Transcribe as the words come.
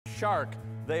Shark.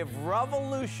 They've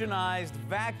revolutionized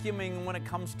vacuuming when it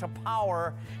comes to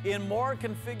power in more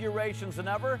configurations than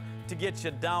ever to get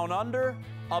you down under,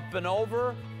 up and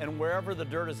over, and wherever the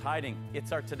dirt is hiding.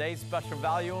 It's our today's special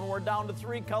value, and we're down to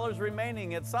 3 colors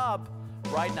remaining. It's up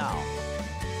right now.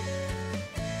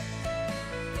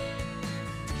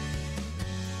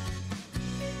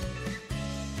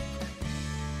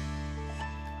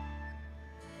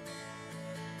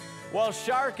 Well,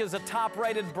 Shark is a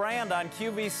top-rated brand on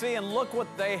QVC, and look what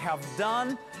they have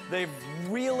done. They've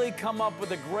really come up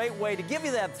with a great way to give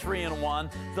you that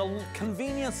 3-in-1, the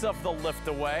convenience of the lift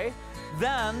away.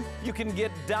 Then you can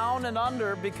get down and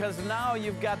under because now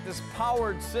you've got this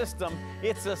powered system.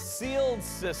 It's a sealed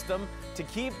system to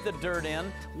keep the dirt in,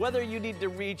 whether you need to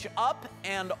reach up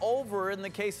and over in the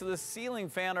case of the ceiling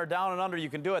fan or down and under, you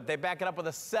can do it. They back it up with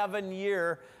a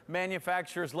 7-year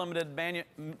manufacturer's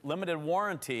limited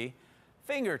warranty.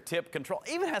 Fingertip control,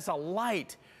 even has a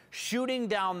light shooting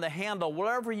down the handle.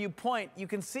 Wherever you point, you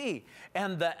can see.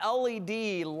 And the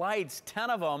LED lights, 10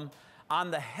 of them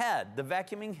on the head, the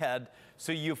vacuuming head,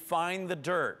 so you find the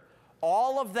dirt.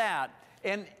 All of that,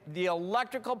 and the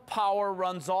electrical power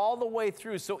runs all the way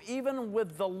through. So even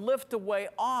with the lift away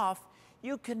off,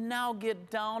 you can now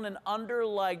get down and under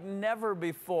like never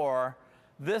before.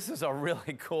 This is a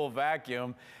really cool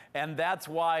vacuum, and that's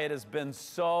why it has been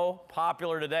so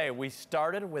popular today. We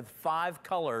started with 5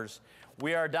 colors.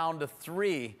 We are down to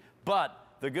 3, but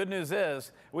the good news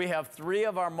is we have 3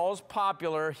 of our most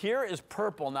popular. Here is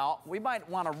purple. Now, we might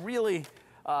want to really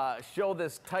show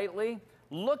this tightly.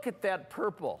 Look at that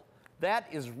purple. That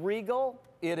is regal.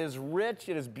 It is rich.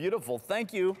 It is beautiful.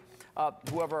 Thank you,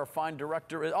 whoever our fine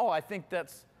director is. Oh, I think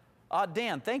that's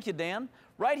Dan. Thank you, Dan.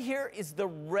 Right here is the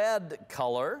red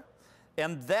color,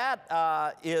 and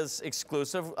that is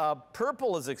exclusive.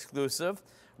 Purple is exclusive.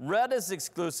 Red is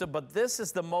exclusive, but this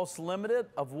is the most limited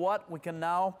of what we can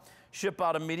now ship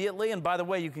out immediately. And by the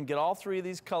way, you can get all 3 of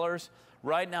these colors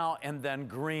right now, and then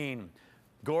green.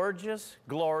 Gorgeous,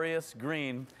 glorious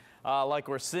green, like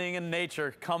we're seeing in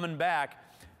nature coming back.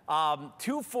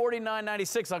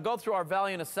 $249.96. I'll go through our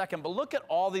value in a second, but look at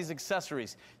all these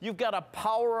accessories. You've got a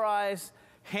powerized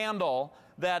handle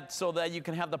so that you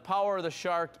can have the power of the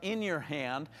Shark in your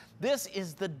hand. This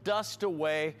is the dust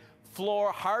away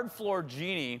hard floor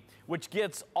genie, which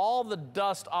gets all the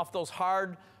dust off those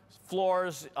hard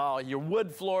floors, your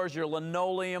wood floors, your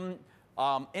linoleum,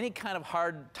 any kind of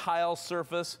hard tile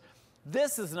surface.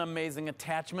 This is an amazing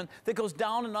attachment that goes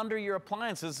down and under your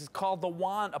appliances. It's called the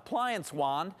appliance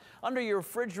wand. Under your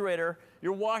refrigerator,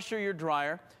 your washer, your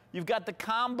dryer. You've got the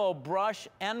combo brush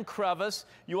and crevice.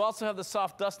 You also have the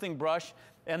soft dusting brush.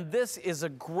 And this is a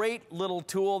great little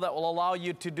tool that will allow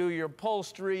you to do your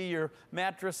upholstery, your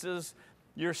mattresses,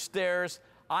 your stairs.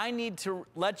 I need to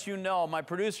let you know, my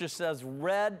producer says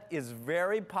red is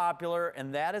very popular,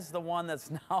 and that is the one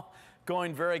that's now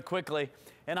going very quickly.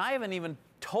 And I haven't even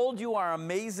told you our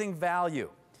amazing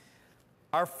value.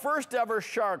 Our first ever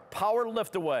Shark Power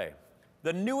Lift Away,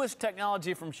 the newest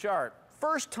technology from Shark,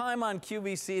 first time on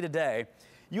QVC today.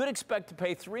 You would expect to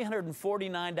pay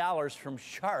 $349 from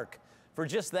Shark for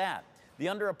just that. The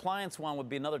under appliance one would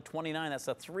be another $29. That's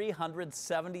a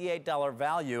 $378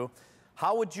 value.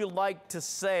 How would you like to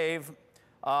save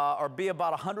or be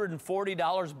about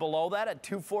 $140 below that at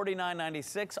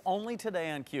 $249.96 only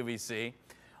today on QVC?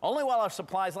 Only while our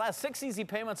supplies last. 6 easy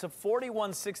payments of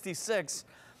 $41.66.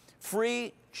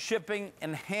 Free shipping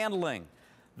and handling.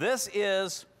 This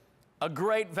is a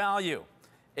great value.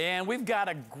 And we've got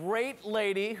a great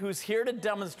lady who's here to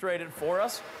demonstrate it for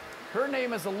us. Her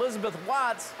name is Elizabeth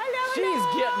Watts. Hello,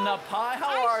 She's getting up high.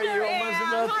 How are you,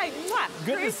 Elizabeth? Hi.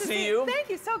 Good to see you. Thank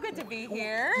you. So good to be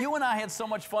here. You and I had so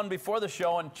much fun before the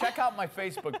show, and check out my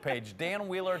Facebook page, Dan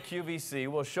Wheeler QVC.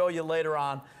 We'll show you later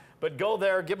on. But go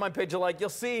there, give my page a like. You'll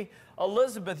see,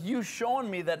 Elizabeth, you showing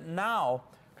me that now,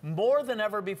 more than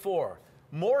ever before,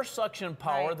 more suction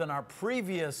power than our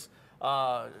previous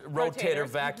rotator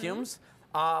vacuums.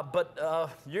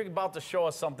 But you're about to show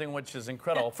us something which is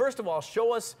incredible. First of all,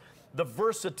 show us the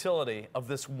versatility of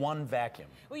this one vacuum.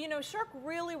 Well, you know, Shark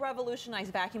really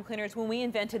revolutionized vacuum cleaners when we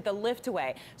invented the lift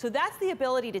away. So that's the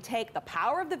ability to take the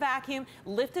power of the vacuum,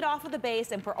 lift it off of the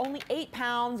base, and for only 8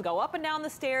 pounds, go up and down the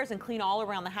stairs and clean all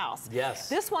around the house. Yes.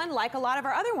 This one, like a lot of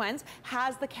our other ones,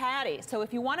 has the caddy. So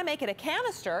if you want to make it a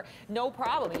canister, no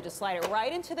problem. You just slide it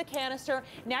right into the canister.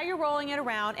 Now you're rolling it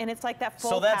around, and it's like that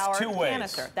full power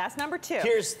canister. That's number 2.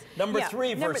 Here's number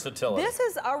 3, versatility. This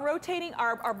is our rotating,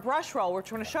 our brush roll,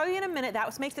 which we're going to show you in a minute.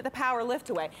 That makes it the power lift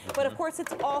away. But of course,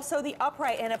 it's also the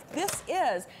upright. And if this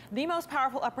is the most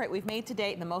powerful upright we've made to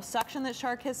date, the most suction that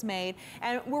Shark has made,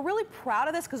 and we're really proud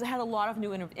of this because it has a lot of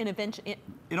new innovations.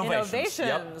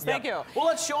 Yep. Thank you. Well,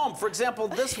 let's show them. For example,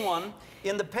 this one,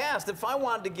 in the past, if I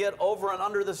wanted to get over and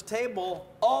under this table,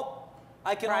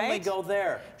 I can only go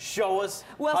there. Show us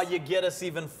how you get us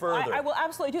even further. I will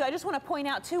absolutely do that. I just want to point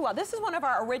out, too, this is one of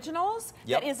our originals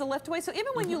that is a lift away. So even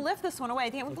when you lift this one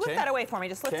away, lift that away for me.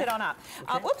 Just lift it on up.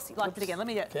 Oops, you locked it again. Let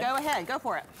me do it. Go ahead. Go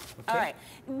for it. All right.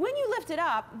 When you lift it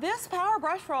up, this power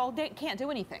brush roll can't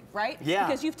do anything, right? Yeah.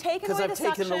 Because you've taken away the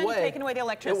suction, you've taken away the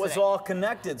electricity. It was all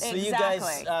connected. So you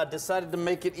guys decided to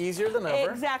make it easier than ever.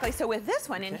 Exactly. So with this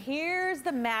one, and here's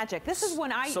the magic. This is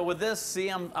when So with this, see,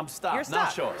 I'm stopped. You're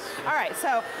stopped. Now show us. All right.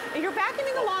 So you're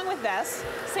vacuuming along with this.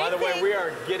 Same By the way, we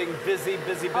are getting busy on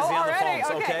the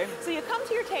phones, okay? So you come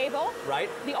to your table. Right.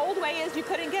 The old way is you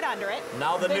couldn't get under it.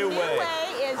 Now the new way. The new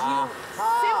way is you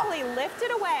simply lift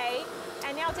it away.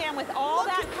 And now, Dan, with all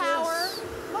that power,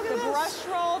 the brush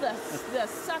roll, the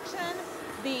suction,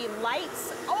 the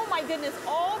lights, oh my goodness,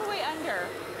 all the way under.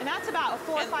 And that's about a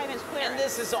 4 or 5 inch clearance. And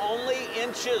this is only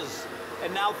inches.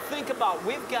 And now think about,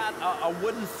 we've got a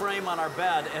wooden frame on our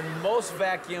bed, and most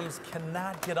vacuums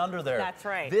cannot get under there. That's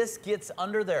right. This gets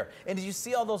under there. And did you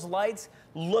see all those lights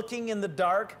looking in the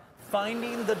dark,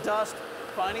 finding the dust,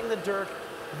 finding the dirt?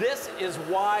 This is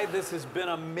why this has been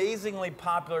amazingly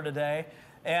popular today,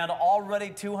 and already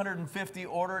 250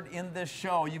 ordered in this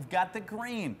show. You've got the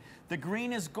green. The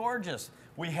green is gorgeous.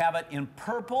 We have it in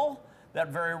purple, that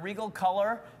very regal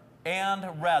color,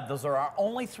 and red. Those are our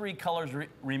only 3 colors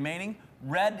remaining.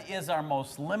 Red is our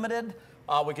most limited.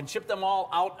 We can ship them all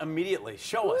out immediately.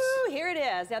 Show us. Ooh, here it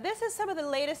is. Now, this is some of the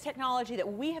latest technology that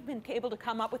we have been able to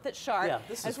come up with at Shark. Yeah,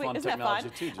 this is fun Isn't that technology,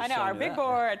 fun? too. Just I know, our big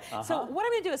board. So what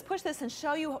I'm going to do is push this and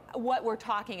show you what we're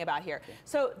talking about here.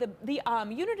 So the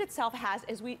unit itself has,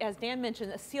 as Dan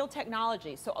mentioned, a seal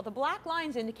technology. So the black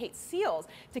lines indicate seals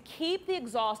to keep the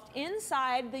exhaust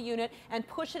inside the unit and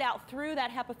push it out through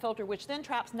that HEPA filter, which then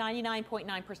traps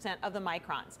 99.9% of the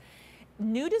microns.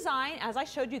 New design, as I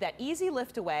showed you, that easy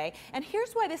lift away. And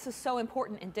here's why this is so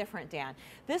important and different, Dan.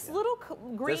 This little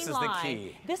green line, the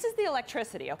key. This is the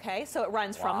electricity, okay? So it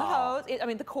runs from the hose,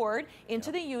 the cord,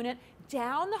 into the unit,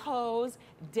 down the hose,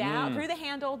 down through the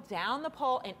handle, down the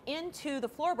pole, and into the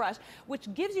floor brush,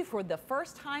 which gives you, for the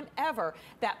first time ever,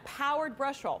 that powered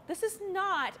brush roll. This is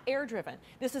not air-driven.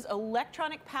 This is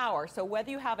electronic power. So whether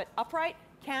you have it upright,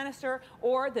 canister,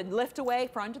 or the lift away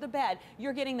for under the bed,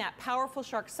 you're getting that powerful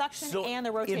Shark suction and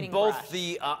the rotating brush. In both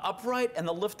the upright and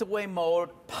the lift away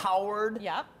mode, powered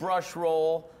brush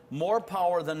roll, more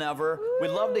power than ever. We'd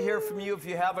love to hear from you if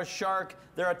you have a Shark.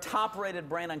 They're a top-rated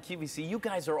brand on QVC. You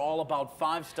guys are all about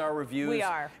 5-star reviews. We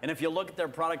are. And if you look at their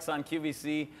products on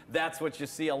QVC, that's what you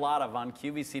see a lot of on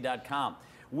QVC.com.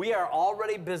 We are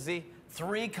already busy.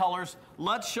 3 colors.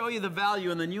 Let's show you the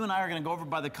value, and then you and I are going to go over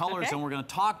by the colors, and we're going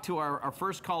to talk to our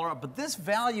first caller up. But this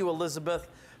value, Elizabeth,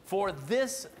 for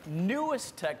this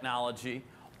newest technology,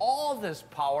 all this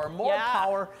power, more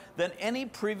power than any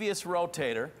previous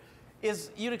rotator,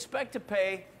 is you'd expect to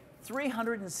pay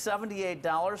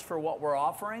 $378 for what we're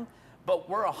offering, but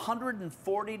we're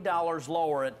 $140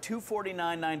 lower at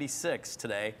 $249.96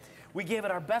 today. We gave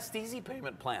it our best easy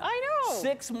payment plan. I know.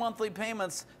 6 monthly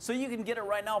payments, so you can get it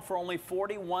right now for only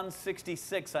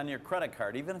 $41.66 on your credit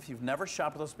card, even if you've never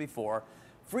shopped with us before.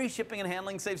 Free shipping and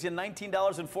handling saves you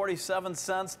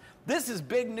 $19.47. This is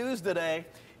big news today.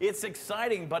 It's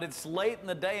exciting, but it's late in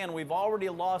the day, and we've already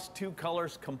lost 2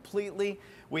 colors completely.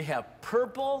 We have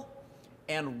purple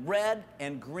and red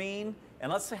and green. And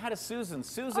let's say hi to Susan.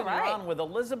 Susan, you're on with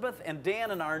Elizabeth and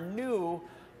Dan in our new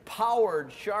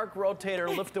powered Shark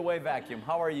Rotator lift-away vacuum.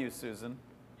 How are you, Susan?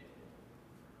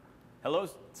 Hello,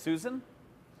 Susan?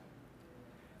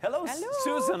 Hello,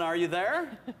 Susan, are you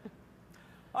there?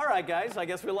 All right, guys, I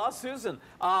guess we lost Susan.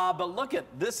 But look at,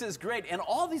 this is great. And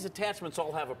all these attachments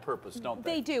all have a purpose, don't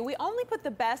they? They do. We only put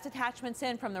the best attachments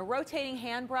in, from the rotating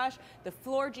hand brush, the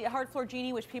hard floor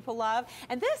genie, which people love.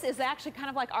 And this is actually kind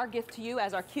of like our gift to you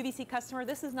as our QVC customer.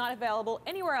 This is not available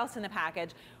anywhere else in the package.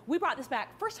 We brought this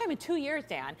back first time in 2 years,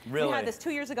 Dan. Really? We had this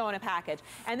 2 years ago in a package.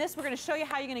 And this, we're going to show you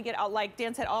how you're going to get, like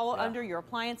Dan said, all under your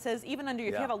appliances, even under, if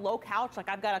you have a low couch, like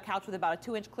I've got a couch with about a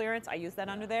 2-inch clearance, I use that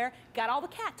under there. Got all the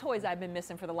cat toys I've been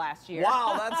missing for the last year.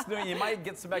 Wow, that's new. You might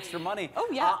get some extra money. Oh,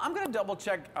 yeah. I'm going to double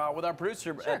check with our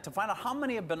producer to find out how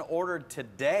many have been ordered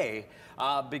today,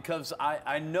 because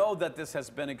I know that this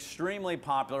has been extremely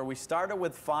popular. We started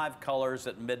with 5 colors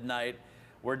at midnight.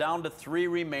 We're down to 3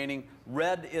 remaining.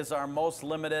 Red is our most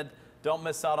limited. Don't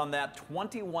miss out on that.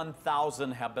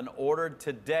 21,000 have been ordered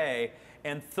today,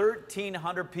 and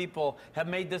 1,300 people have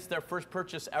made this their first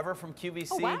purchase ever from QVC.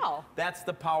 Oh, wow. That's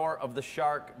the power of the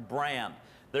Shark brand.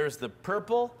 There's the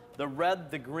purple, the red,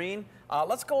 the green.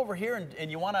 Let's go over here,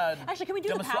 and you want to actually, can we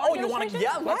do the power Oh, you want to?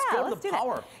 demonstration? Yeah, let's go to the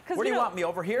power. Where do you want me,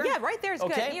 over here? Yeah, right there is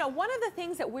okay. good. You know, one of the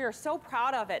things that we're so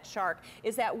proud of at Shark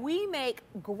is that we make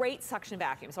great suction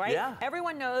vacuums, right? Yeah.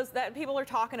 Everyone knows that people are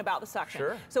talking about the suction.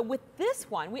 Sure. So with this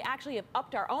one, we actually have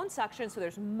upped our own suction, so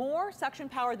there's more suction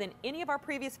power than any of our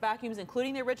previous vacuums,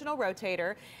 including the original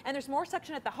Rotator, and there's more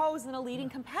suction at the hose than a leading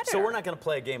competitor. So we're not going to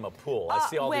play a game of pool. I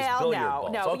see all these billiard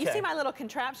balls. No, okay. but you see my little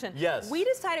contraption. Yes. We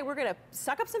decided we're going to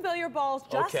suck up some billiard balls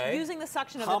just using the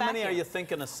suction of the vacuum. How many are you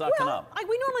thinking of sucking up?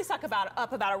 We normally suck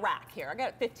up about a rack here. I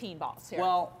got 15 balls here.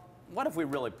 Well, what if we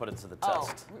really put it to the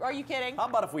test? Oh, are you kidding? How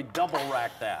about if we double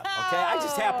rack that? Okay, I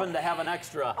just happen to have an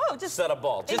extra set of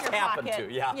balls. Just happen to,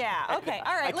 yeah. Yeah. Okay.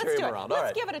 All right. Let's do it.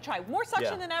 Let's give it a try. More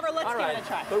suction than ever. Let's give it a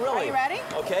try. But really, are you ready?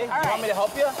 Okay. All right. You want me to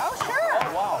help you? Oh, sure.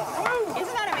 Oh, wow.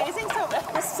 Isn't that amazing? So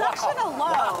the suction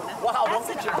alone. Wow. Don't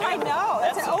get your I know.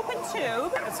 That's an open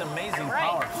tube. That's amazing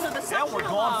power. So the suction we're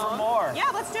going for more. Yeah.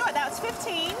 Let's do it. That was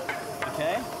 15.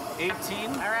 Okay. 18.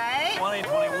 All right. 20,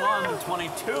 21,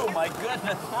 22. My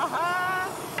goodness.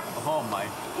 Oh my.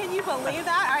 Can you believe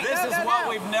that? All right, this is what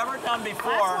we've never done before.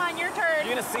 Last one, your turn.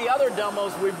 You're going to see other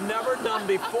demos we've never done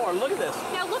before. Look at this.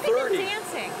 Now look at them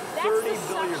dancing. That's 30 the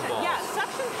billiard suction. balls. Yeah,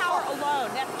 suction power alone.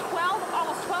 That's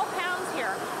almost 12 pounds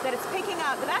here that it's picking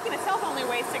up. The vacuum itself only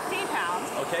weighs 16 pounds.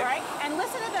 Okay. All right, and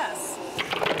listen to this.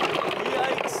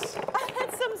 Yikes.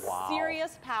 That's some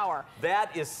serious power.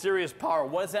 That is serious power.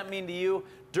 What does that mean to you?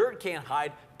 Dirt can't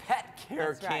hide. Pet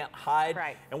care can't hide.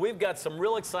 Right. And we've got some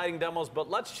real exciting demos, but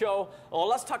let's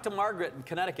talk to Margaret in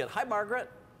Connecticut. Hi, Margaret.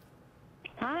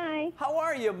 Hi. How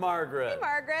are you, Margaret? Hey,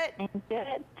 Margaret. I'm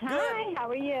good. Hi, how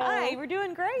are you? Hi, we're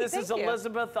doing great. This is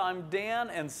Elizabeth. I'm Dan,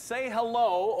 and say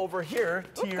hello over here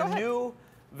to your new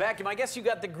vacuum. I guess you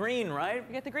got the green, right?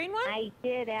 You got the green one? I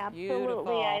did, absolutely.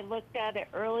 Beautiful. I looked at it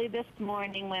early this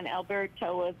morning when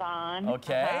Alberto was on.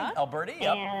 Okay, Alberti,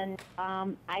 yep. And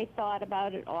I thought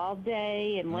about it all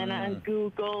day and went on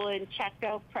Google and checked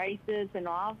out prices and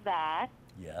all of that.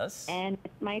 Yes. And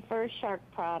it's my first Shark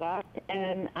product,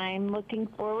 and I'm looking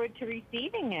forward to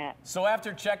receiving it. So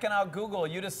after checking out Google,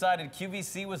 you decided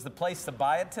QVC was the place to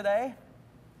buy it today?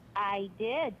 I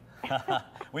did.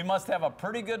 We must have a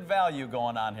pretty good value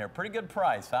going on here. Pretty good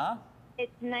price, huh?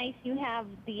 It's nice you have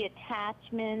the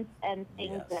attachments and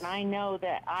things that I know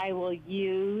that I will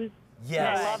use. Yes.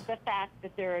 And I love the fact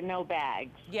that there are no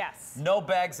bags. Yes. No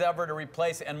bags ever to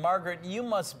replace. And Margaret, you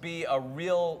must be a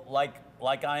real, like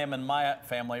I am in my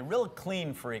family, real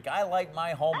clean freak. I like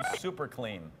my home super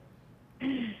clean.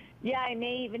 Yeah, I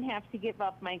may even have to give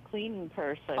up my cleaning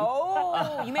person.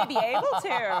 Oh, you may be able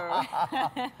to.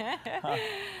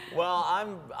 Well,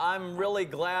 I'm really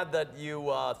glad that you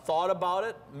thought about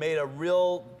it, made a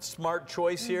real smart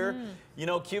choice here. You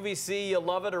know, QVC, you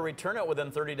love it or return it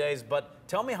within 30 days, but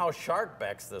tell me how Shark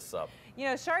backs this up. You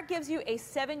know, Shark gives you a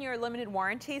 7-year limited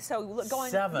warranty, so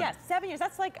going 7? Yeah, 7 years.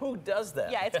 That's like who does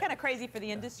that? Yeah, it's kind of crazy for the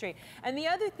industry. And the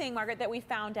other thing, Margaret, that we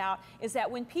found out is that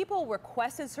when people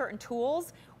requested certain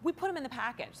tools, we put them in the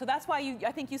package. So that's why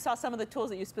I think you saw some of the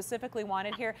tools that you specifically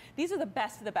wanted here. These are the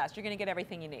best of the best. You're going to get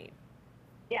everything you need.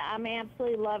 Yeah, I'm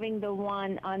absolutely loving the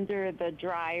one under the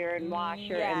dryer and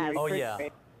washer and Oh,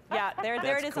 refrigerator. Yeah, there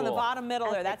it is cool. on the bottom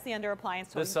middle there. That's the under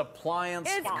appliance tool. This appliance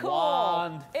cool.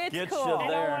 wand It's gets cool. you I don't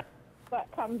there. want what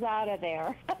comes out of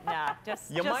there. Nah,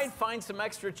 You might find some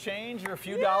extra change or a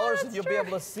few dollars and you'll be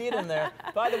able to see it in there.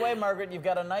 By the way, Margaret, you've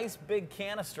got a nice big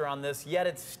canister on this, yet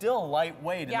it's still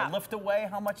lightweight. And the lift away,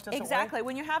 how much does it weigh? Exactly.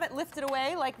 When you have it lifted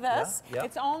away like this, Yeah.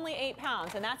 it's only 8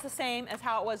 pounds, and that's the same as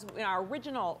how it was in our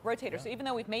original Rotator. So even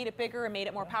though we've made it bigger and made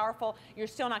it more powerful, you're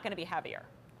still not going to be heavier.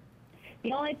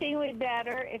 The only thing would be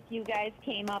better if you guys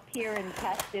came up here and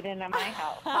tested it in my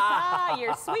house. Ah,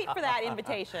 you're sweet for that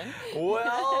invitation.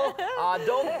 Well, I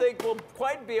don't think we'll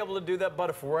quite be able to do that, but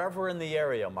if we're ever in the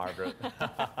area, Margaret.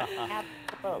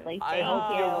 Absolutely. I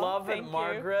hope you love it, Thank you.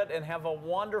 Margaret, and have a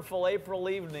wonderful April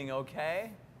evening,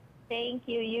 okay? Thank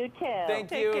you. You too. Thank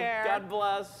Take you. care. God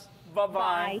bless. Bye-bye.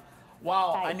 Bye.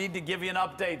 Wow, Bye. I need to give you an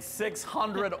update.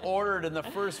 600 ordered in the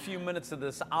first few minutes of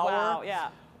this hour. Wow, yeah.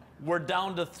 We're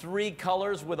down to 3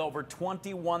 colors with over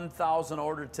 21,000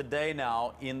 ordered today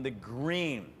now in the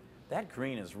green. That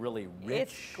green is really rich.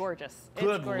 It's gorgeous.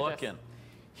 Good It's gorgeous. looking.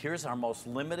 Here's our most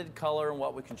limited color and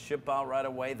what we can ship out right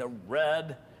away, the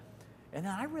red. And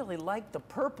I really like the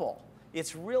purple.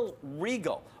 It's real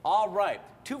regal. All right,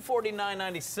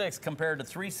 $249.96 compared to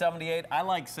 $378. I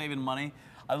like saving money.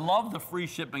 I love the free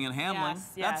shipping and handling.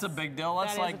 Yes, That's a big deal.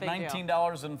 That's like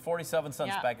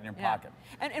 $19.47 back in your pocket.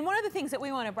 And one of the things that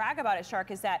we want to brag about at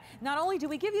Shark is that not only do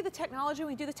we give you the technology,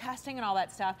 we do the testing and all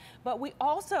that stuff, but we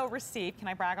also receive, can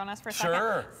I brag on us for a second?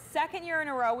 Sure. Second year in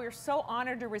a row, we are so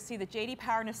honored to receive the J.D.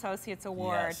 Power and Associates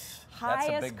Award. Yes, that's a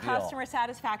highest big deal. customer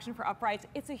satisfaction for uprights.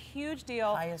 It's a huge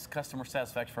deal. Highest customer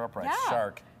satisfaction for uprights. Yeah.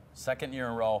 Shark. Second year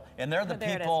in a row. And they're the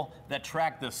people that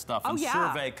track this stuff and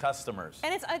survey customers.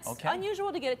 And it's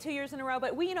unusual to get it 2 years in a row,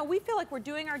 but we feel like we're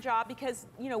doing our job because,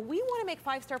 we want to make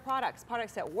 5-star products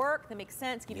that work, that make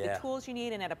sense, give you the tools you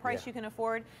need and at a price you can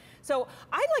afford. So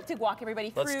I'd like to walk everybody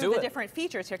through the different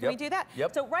features here. Can we do that?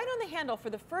 Yep. So right on the handle for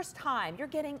the first time, you're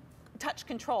getting touch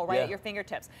control right at your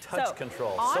fingertips. Touch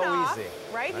control, on, so off, easy.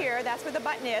 Right here, that's where the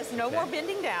button is. No more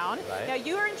bending down. Now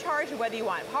you are in charge of whether you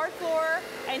want hard floor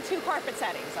and 2 carpet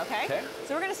settings, okay?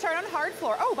 So we're gonna start on hard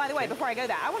floor. Oh, by the way, before I go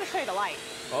that, I wanna show you the light.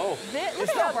 Oh, look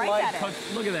at how bright that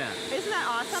is. Look at that. Isn't that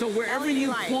awesome? So wherever LED you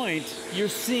light. point, you're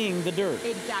seeing the dirt.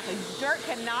 Exactly. Dirt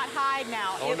cannot hide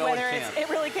now. Oh, no, it can't. It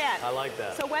really can. I like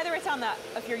that. So whether it's on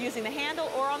if you're using the handle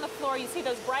or on the floor, you see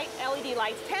those bright LED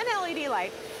lights, 10 LED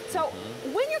lights. So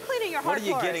when you're cleaning your hard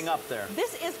floors, what are you getting up there?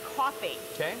 This is coffee.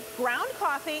 Okay. Ground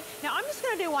coffee. Now I'm just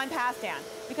going to do one pass down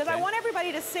because I want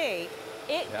everybody to see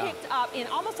it picked up in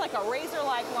almost like a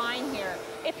razor-like line here.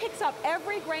 It picks up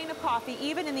every grain of coffee,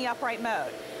 even in the upright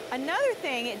mode. Another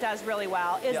thing it does really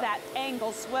well is that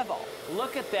angle swivel.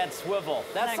 Look at that swivel.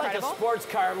 That's like incredible? a sports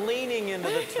car leaning into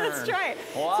the turn. That's right.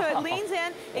 Wow. So it leans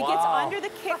in, it gets under the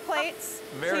kick plates.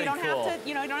 Very so you don't cool. have to,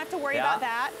 you don't have to worry about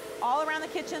that. All around the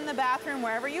kitchen, the bathroom,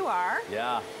 wherever you are.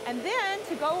 Yeah. And then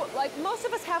to go, like most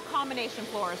of us have combination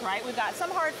floors, right? We've got some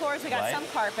hard floors, we got some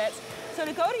carpets. So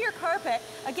to go to your carpet,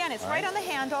 again, it's right on the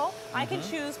handle. I can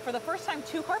choose for the first time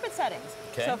 2 carpet settings.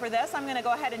 So for this, I'm gonna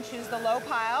go ahead and choose the low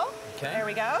pile. There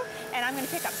we go. And I'm gonna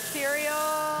pick up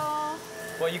cereal.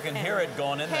 Well, you can hear it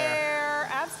going in there.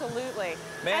 Absolutely.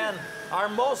 Man, our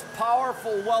most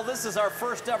powerful, well, this is our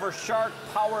first ever Shark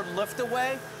powered lift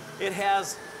away. It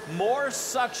has more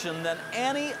suction than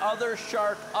any other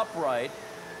Shark upright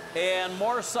and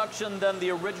more suction than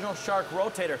the original Shark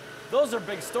Rotator. Those are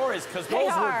big stories because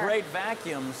those were great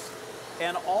vacuums.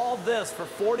 And all this for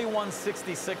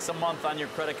 $41.66 a month on your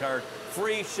credit card.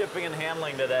 Free shipping and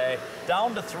handling today.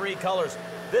 Down to 3 colors.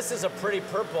 This is a pretty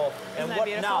purple. Isn't that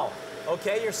beautiful? Now?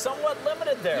 Okay, you're somewhat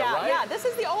limited there, right? Yeah, this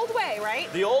is the old way,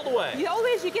 right? The old way. The old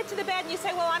way is you get to the bed and you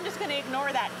say, well, I'm just going to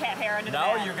ignore that cat hair under the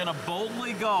bed. Now you're going to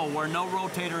boldly go where no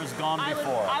rotator has gone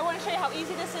before. I want to show you how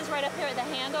easy this is right up here at the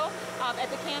handle, at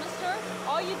the canister.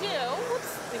 All you do,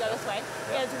 whoops, we go this way,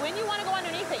 is when you want to go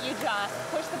underneath it, you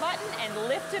just push the button and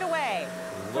lift it away.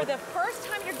 For the first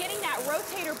time, you're getting that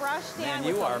rotator brush down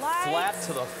with the lights. Man, you are flat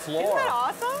to the floor. Isn't that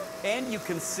awesome? And you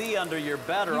can see under your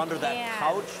bed or under that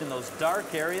couch in those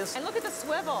dark areas. And look at the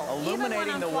swivel.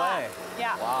 Illuminating the way.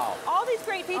 Yeah. Wow. All these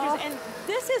great features. And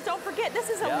this is, don't forget, this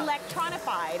is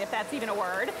electronified, if that's even a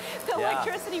word. The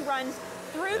electricity runs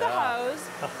through the hose,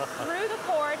 through the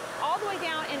cord, all the way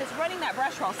down, and it's running that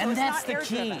brush roll. So and it's that's not the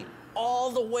air-driven. key.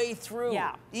 All the way through,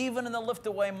 even in the lift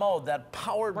away mode, that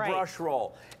powered brush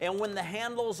roll. And when the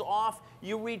handle's off,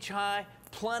 you reach high,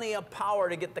 plenty of power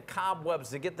to get the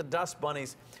cobwebs, to get the dust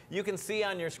bunnies. You can see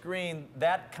on your screen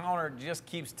that counter just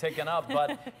keeps ticking up,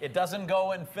 but it doesn't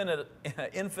go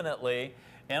infinitely.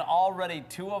 And already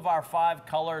 2 of our 5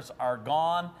 colors are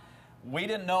gone. We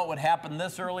didn't know it would happen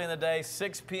this early in the day,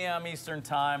 6 p.m. Eastern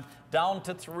time, down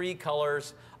to 3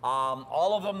 colors.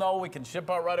 All of them, though, we can ship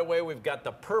out right away. We've got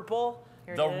the purple,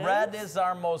 the red is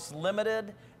our most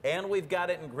limited, and we've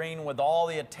got it in green with all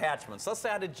the attachments. Let's say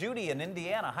hi to Judy in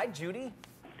Indiana. Hi, Judy.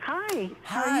 Hi.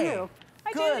 How Hi. are you?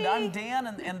 Hi, Good. Judy. I'm Dan,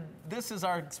 and this is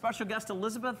our special guest,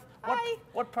 Elizabeth. Hi.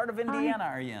 What part of Indiana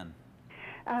are you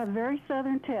in? Very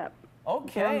southern tip.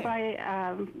 Okay. Down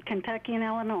by Kentucky and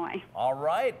Illinois. All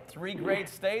right, 3 great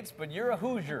states, but you're a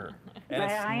Hoosier.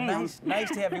 And it's nice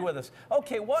to have you with us.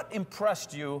 Okay, what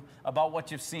impressed you about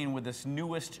what you've seen with this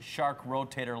newest Shark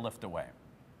Rotator lift away?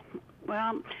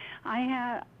 Well, I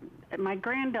have my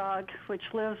granddog, which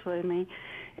lives with me,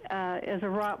 is a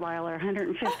Rottweiler,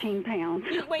 115 pounds.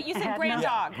 Wait, you said grand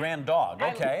dog. Grand dog,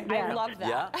 okay. I love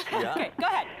that. Yeah. Okay, go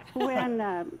ahead.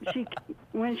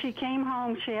 When she came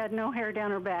home, she had no hair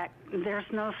down her back. There's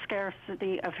no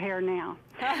scarcity of hair now.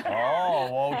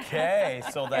 Oh, okay.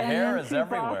 So the hair is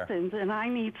everywhere. Bostons, and I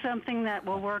need something that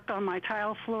will work on my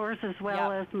tile floors as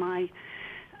well as my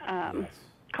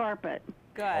carpet.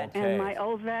 Good. Okay. And my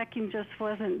old vacuum just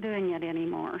wasn't doing it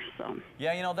anymore, so.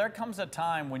 Yeah, you know, there comes a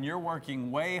time when you're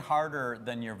working way harder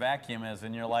than your vacuum is,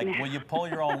 and you're like, will you pull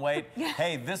your own weight?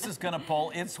 Hey, this is going to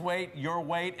pull its weight, your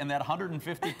weight, and that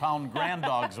 150-pound grand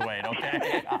dog's weight,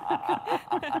 okay?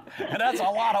 And that's a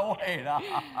lot of weight.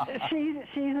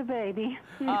 She's a baby.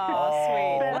 Oh,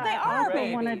 sweet. But Well, they I are also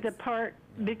babies. wanted the part,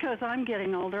 because I'm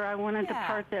getting older, I wanted the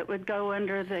part that would go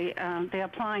under the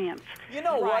appliance. You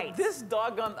know Right. what? This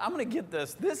doggone, I'm going to get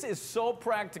this. This is so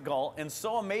practical and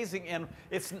so amazing. And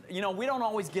it's, you know, we don't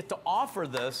always get to offer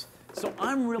this. So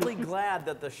I'm really glad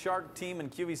that the Shark team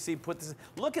and QVC put this.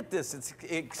 Look at this. It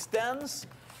extends,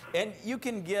 and you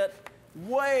can get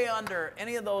way under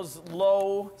any of those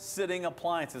low sitting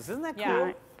appliances. Isn't that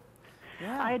cool?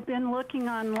 Yeah. I had been looking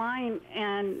online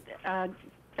and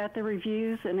at the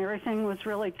reviews, and everything was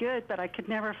really good, but I could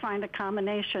never find a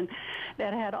combination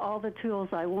that had all the tools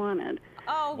I wanted.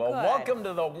 Oh, well, good. welcome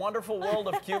to the wonderful world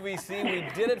of QVC. We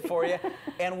did it for you,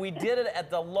 and we did it at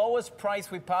the lowest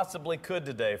price we possibly could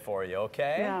today for you,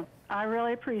 okay? Yeah, I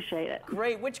really appreciate it.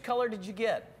 Great. Which color did you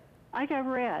get? I got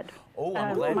red. Oh,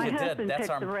 I'm glad my you did. husband That's picked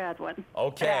our the red one.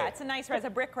 Okay. Yeah, it's a nice red. It's a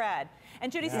brick red.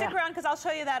 And Judy, stick around because I'll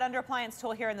show you that under appliance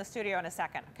tool here in the studio in a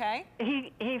second, okay?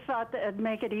 He thought that it'd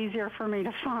make it easier for me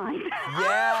to find.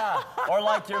 Yeah, or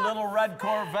like your little red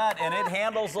Corvette, and it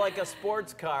handles like a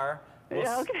sports car.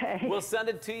 Okay. We'll send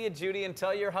it to you, Judy, and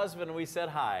tell your husband we said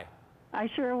hi. I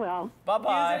sure will.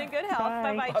 Bye-bye. Use it in good health.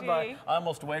 Bye. Bye-bye, Bye-bye. Judy. I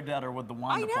almost waved at her with the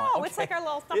wand. I know, it's like our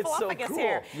little snuffleupagus cool.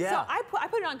 here. Yeah. So I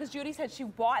put it on because Judy said she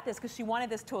bought this because she wanted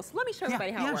this tool. So let me show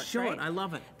everybody how it works, show right? it. I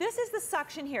love it. This is the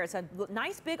suction here. It's a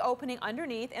nice big opening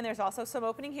underneath, and there's also some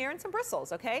opening here and some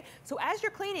bristles, okay? So as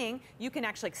you're cleaning, you can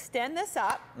actually extend this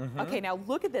up. Okay, now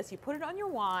look at this. You put it on your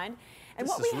wand. And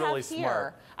This what we is really have here,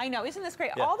 smart. I know, isn't this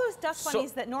great? Yeah. All those dust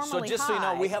bunnies that normally So just so you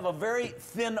know, we hide. have a very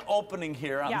thin opening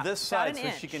here on this about side an so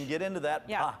inch. she can get into that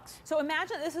box. So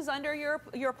imagine this is under your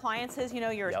appliances, you know,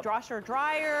 your Yep. washer,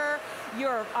 dryer,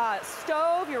 your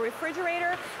stove, your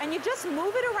refrigerator, and you just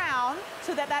move it around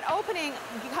so that that opening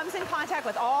comes in contact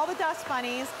with all the dust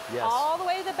bunnies, Yes. all the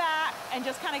way to the back, and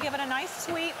just kind of give it a nice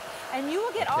sweep. And you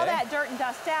will get all that dirt and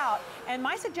dust out. And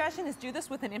my suggestion is do this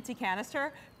with an empty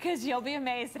canister because you'll be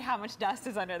amazed at how much dust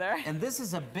is under there. And this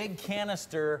is a big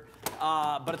canister,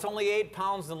 but it's only 8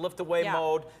 pounds in lift-away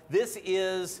mode. This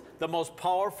is the most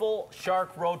powerful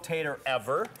Shark Rotator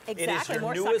ever. Exactly, It is your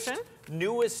more newest, suction.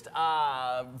 newest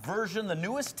version, the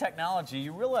newest technology.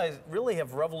 You really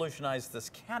have revolutionized this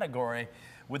category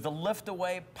with the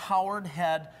lift-away powered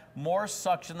head, more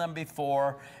suction than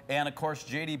before, and of course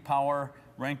JD Power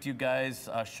ranked you guys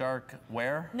Shark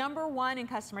where? #1 in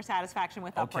customer satisfaction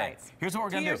with Okay, uprights. here's what we're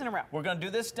going to do. 2 years in a row. We're going to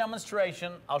do this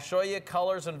demonstration. I'll show you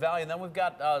colors and value. And then we've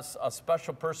got a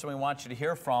special person we want you to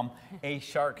hear from, a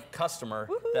Shark customer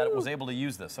that was able to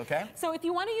use this, okay? So if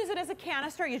you want to use it as a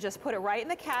canister, you just put it right in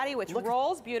the caddy, which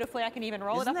rolls beautifully. I can even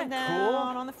roll it Isn't up and that down cool?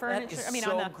 on the furniture. That is I mean,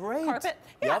 so on the great. carpet.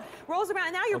 Yeah, Yep. rolls around.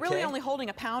 And now you're really Okay. only holding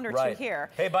a pound or Right. two here.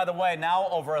 Hey, by the way, now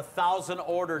over 1,000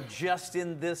 ordered just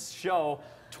in this show,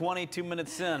 22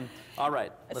 minutes in. All right,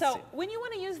 let's So see. when you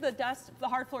want to use the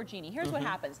hard floor genie, here's what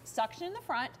happens. Suction in the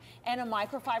front and a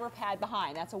microfiber pad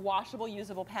behind. That's a washable,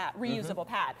 usable pad, reusable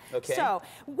pad. Okay. So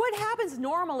what happens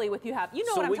normally with you know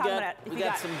So what I'm we talking got- about. If we you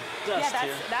got some dust yeah,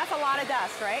 here. that's a lot of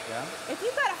dust, right? Yeah. If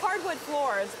you've got hardwood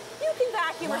floors, you can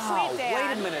vacuum or sweep down.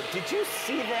 Wait a minute. Did you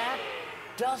see that?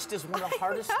 Dust is one of the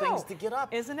hardest know. things to get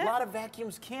up. Isn't it? A lot of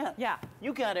vacuums can't. Yeah.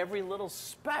 You got every little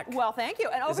speck. Well, thank you.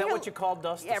 And over Is that here, what you call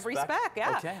dust? a Every speck,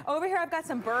 yeah. Okay. Over here, I've got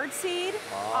some bird seed.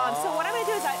 So what I'm going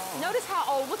to do is, notice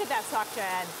how, look at that suction.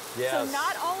 Yes. So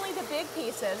not only the big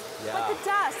pieces, but Yeah. the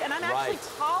dust. And I'm actually Right.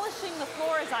 polishing the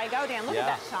floor as I go down. Look Yeah.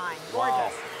 at that shine. Wow.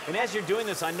 Gorgeous. And as you're doing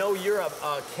this, I know you're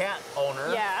a cat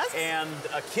owner. Yes. And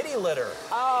a kitty litter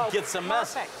gets a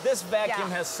mess. perfect. This vacuum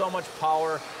Yeah. has so much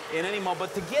power in any moment.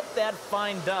 But to get that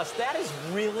fine dust, that is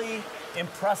really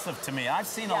impressive to me. I've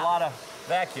seen a Yeah. lot of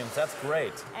vacuums. That's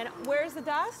great. And where's the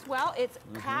dust? Well, it's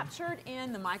captured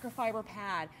in the microfiber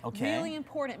pad. Okay. Really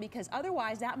important because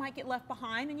otherwise that might get left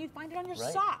behind and you'd find it on your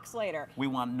Right. socks later. We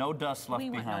want no dust left We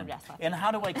want no behind. dust left And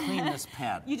how do I clean this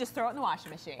pad? You just throw it in the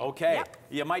washing machine. Okay. Yep.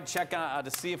 You might check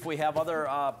to see if we have other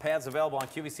pads available on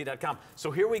QVC.com.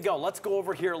 So here we go. Let's go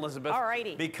over here, Elizabeth.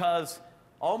 Alrighty. Because,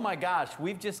 oh my gosh,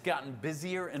 we've just gotten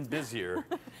busier and busier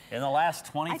in the last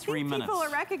 23 I think minutes. people are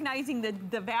recognizing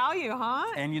the value, huh?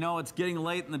 And you know, it's getting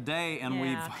late in the day, and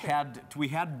Yeah, we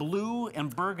had blue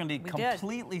and burgundy did.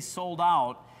 completely sold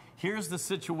out. Here's the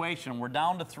situation. We're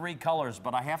down to 3 colors,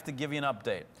 but I have to give you an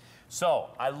update. So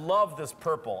I love this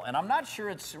purple, and I'm not sure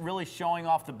it's really showing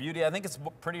off the beauty. I think it's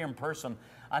pretty in person.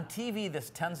 On TV, this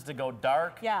tends to go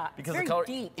dark. Yeah, because very the color,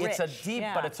 deep, it's rich. a deep,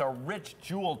 but it's a rich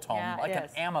jewel tone, Yeah, like an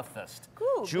is. amethyst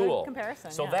Ooh, jewel. good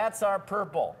comparison. So yeah. that's our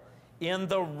purple. In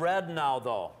the red now,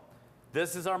 though,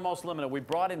 this is our most limited. We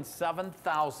brought in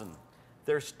 7,000.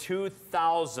 There's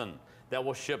 2,000 that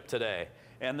will ship today.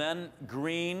 And then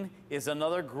green is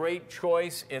another great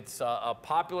choice. It's a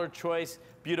popular choice,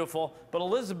 beautiful. But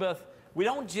Elizabeth, we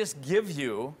don't just give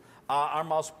you our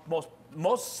most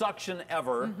suction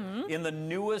ever in the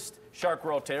newest Shark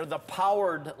Rotator, the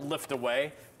powered lift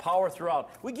away, power throughout.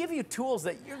 We give you tools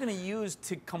that you're going to use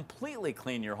to completely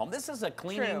clean your home. This is a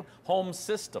cleaning home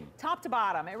system. Top to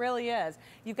bottom, it really is.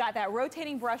 You've got that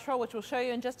rotating brush roll, which we'll show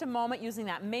you in just a moment using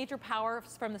that major power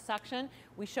from the suction.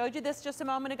 We showed you this just a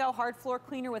moment ago, hard floor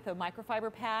cleaner with a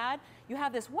microfiber pad. You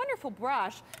have this wonderful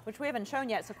brush, which we haven't shown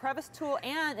yet. It's a crevice tool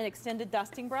and an extended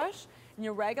dusting brush. And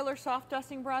your regular soft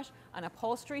dusting brush, an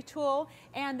upholstery tool.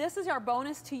 And this is our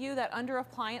bonus to you, that under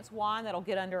appliance wand that'll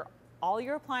get under all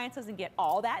your appliances and get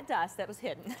all that dust that was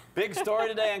hidden. Big story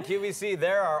today on QVC.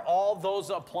 There are all those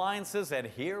appliances, and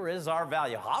here is our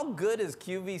value. How good is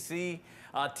QVC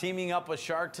teaming up with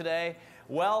Shark today?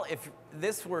 Well, if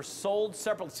this were sold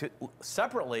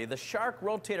separately, the Shark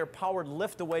Rotator Powered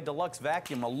Lift Away Deluxe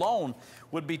Vacuum alone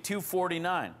would be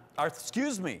 $249. Or,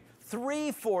 excuse me,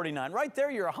 $349. Right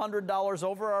there, you're $100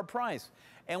 over our price.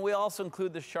 And we also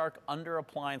include the Shark Under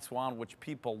Appliance Wand, which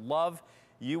people love.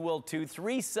 You will too.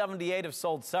 $378 if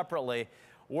sold separately.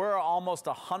 We're almost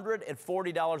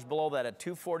 $140 below that at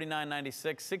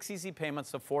 $249.96. 6 easy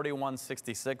payments of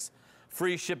 $41.66.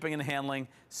 Free shipping and handling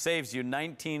saves you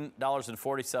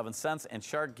 $19.47, and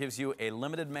Shark gives you a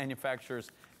limited manufacturer's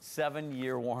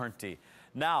 7-year warranty.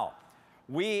 Now,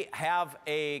 we have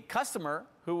a customer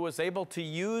who was able to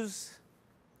use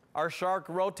our Shark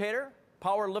Rotator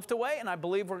Power Lift Away, and I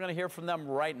believe we're going to hear from them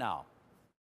right now.